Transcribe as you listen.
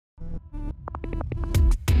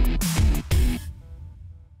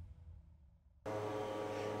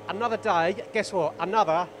Another day, guess what?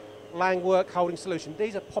 Another Lang work holding solution.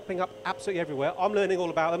 These are popping up absolutely everywhere. I'm learning all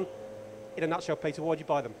about them. In a nutshell, Peter, why did you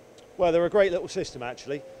buy them? Well, they're a great little system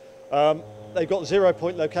actually. They've got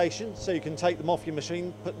 0-point location, so you can take them off your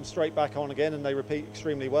machine, put them straight back on again, and they repeat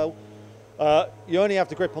extremely well. You only have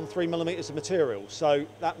to grip on 3mm of material, so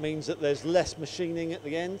that means that there's less machining at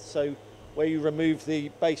the end. So where you remove the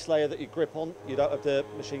base layer that you grip on, you don't have to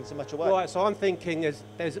machine so much away. Right, so I'm thinking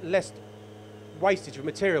there's less wastage of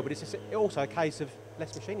material, but it's also a case of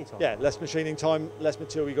less machining time. Yeah, less machining time, less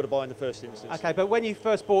material you've got to buy in the first instance. Okay, but when you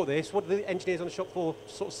first bought this, what did the engineers on the shop floor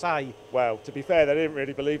sort of say? Well, to be fair, they didn't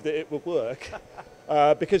really believe that it would work.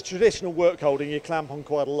 Because traditional work holding, you clamp on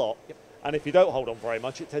quite a lot. Yep. And if you don't hold on very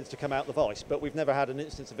much, it tends to come out the vise. But we've never had an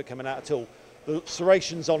instance of it coming out at all. The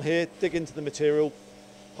serrations on here dig into the material,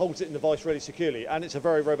 holds it in the vise really securely, and it's a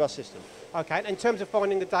very robust system. Okay, and in terms of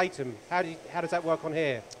finding the datum, how does that work on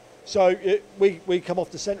here? So we come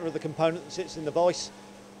off the centre of the component that sits in the vise,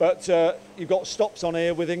 but you've got stops on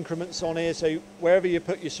here with increments on here, so wherever you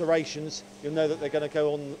put your serrations, you'll know that they're going to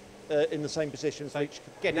go on in the same position for each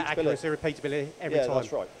Getting that accuracy, repeatability every time. Yeah,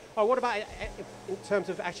 that's right. Oh, what about in terms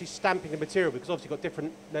of actually stamping the material? Because obviously you've got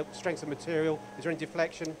different strengths of material. Is there any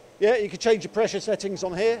deflection? Yeah, you can change your pressure settings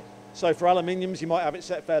on here. So for aluminiums, you might have it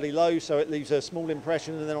set fairly low, so it leaves a small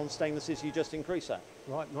impression, and then on stainlesses, you just increase that.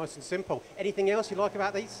 Right, nice and simple. Anything else you like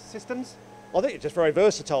about these systems? I think it's just very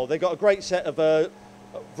versatile. They've got a great set of a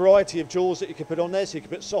variety of jaws that you can put on there, so you can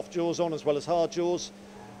put soft jaws on as well as hard jaws.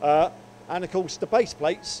 And of course, the base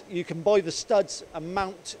plates, you can buy the studs and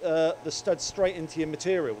mount the studs straight into your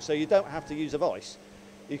material, so you don't have to use a vise.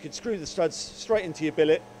 You could screw the studs straight into your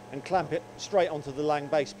billet and clamp it straight onto the Lang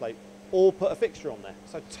base plate, or put a fixture on there.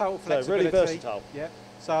 So total flexibility. So really versatile. Yeah.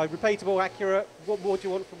 So repeatable, accurate. What more do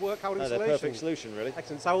you want from work holding solution? They're a perfect solution, really.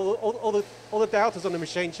 Excellent. So all the doubters on the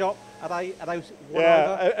machine shop, are they won over?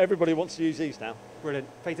 Yeah, everybody wants to use these now. Brilliant.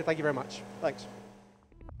 Peter, thank you very much. Thanks.